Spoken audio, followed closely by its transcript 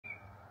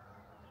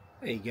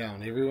How you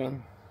going,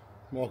 everyone?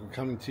 Michael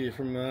coming to you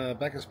from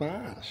Bacchus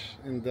Marsh,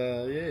 and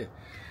yeah,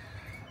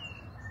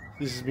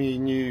 this is my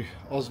new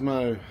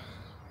Osmo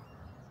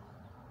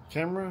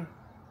camera,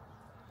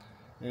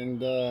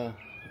 and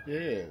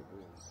yeah,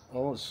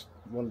 I just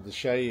wanted to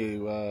show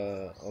you.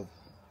 I've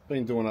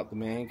been doing up the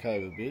man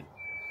cave a bit,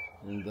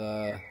 and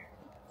I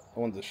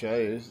wanted to show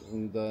you,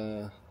 and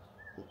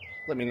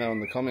let me know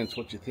in the comments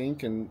what you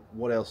think and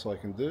what else I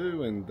can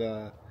do, and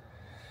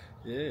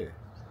yeah,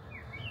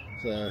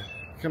 so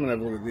come and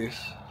have a look at this.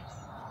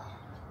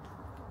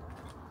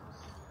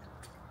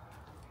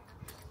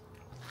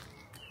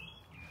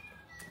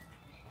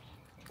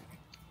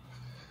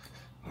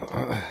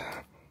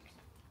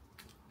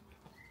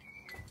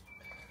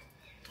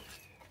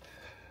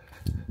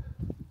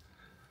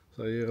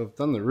 So yeah, I've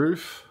done the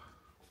roof.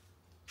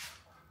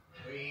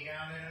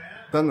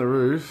 Done the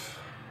roof.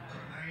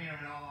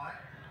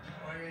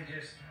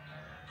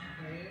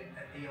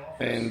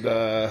 And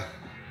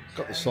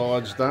got the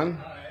sides done.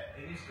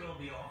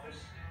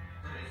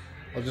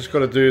 I've just got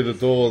to do the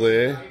door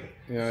there,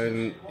 you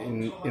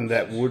know, in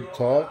that wood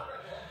type.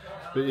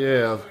 But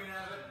yeah,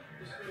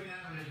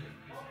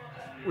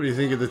 what do you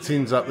think of the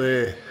tins up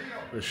there?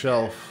 The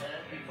shelf,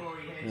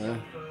 you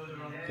know,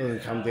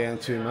 doesn't come down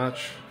too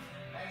much.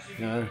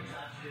 You know,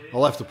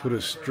 I'll have to put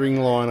a string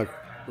line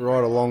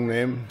right along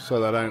them so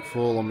they don't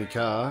fall on my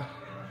car.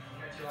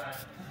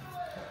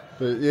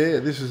 But yeah,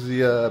 this is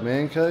the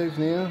man cave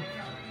now.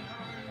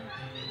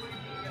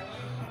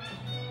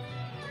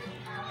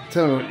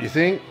 Tell me what you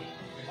think.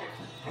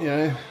 You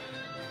know,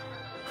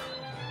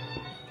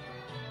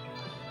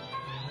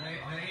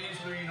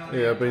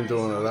 yeah, I've been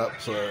doing it up,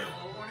 so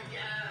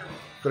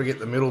got to get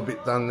the middle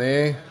bit done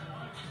there.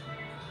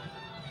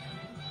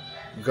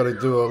 Got to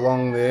do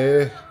along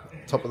there,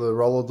 top of the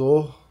roller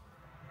door,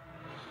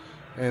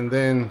 and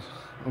then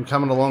I'm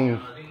coming along,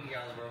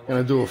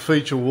 going to do a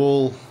feature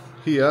wall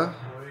here.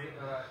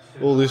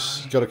 All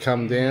this got to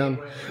come down,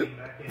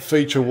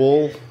 feature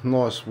wall,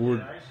 nice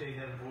wood.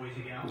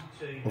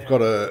 I've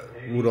got a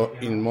wood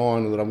in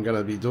mind that I'm going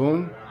to be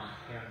doing,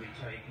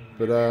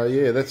 but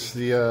yeah, that's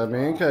the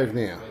man cave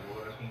now.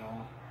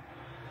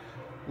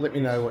 Let me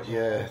know what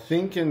you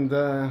think, and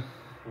yeah,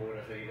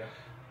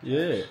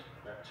 you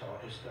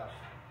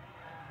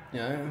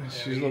know,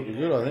 she's looking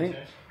good, I think.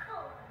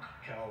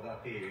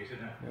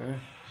 Yeah,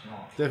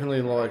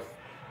 definitely like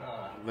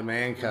the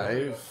man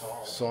cave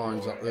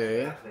signs up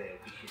there.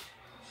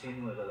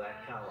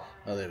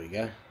 Oh, there we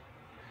go.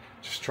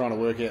 Just trying to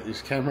work out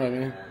this camera,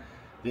 man.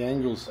 The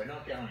angles.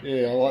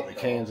 Yeah, I like the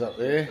cans up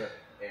there.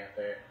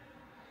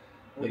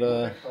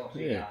 But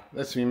yeah,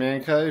 that's my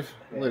man cave.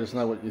 Let us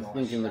know what you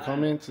think in the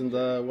comments, and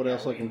what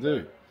else I can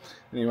do.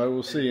 Anyway,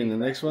 we'll see you in the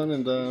next one,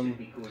 and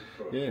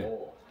yeah,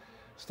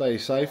 stay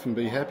safe and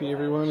be happy,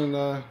 everyone,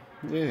 and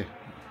yeah,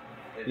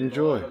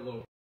 enjoy.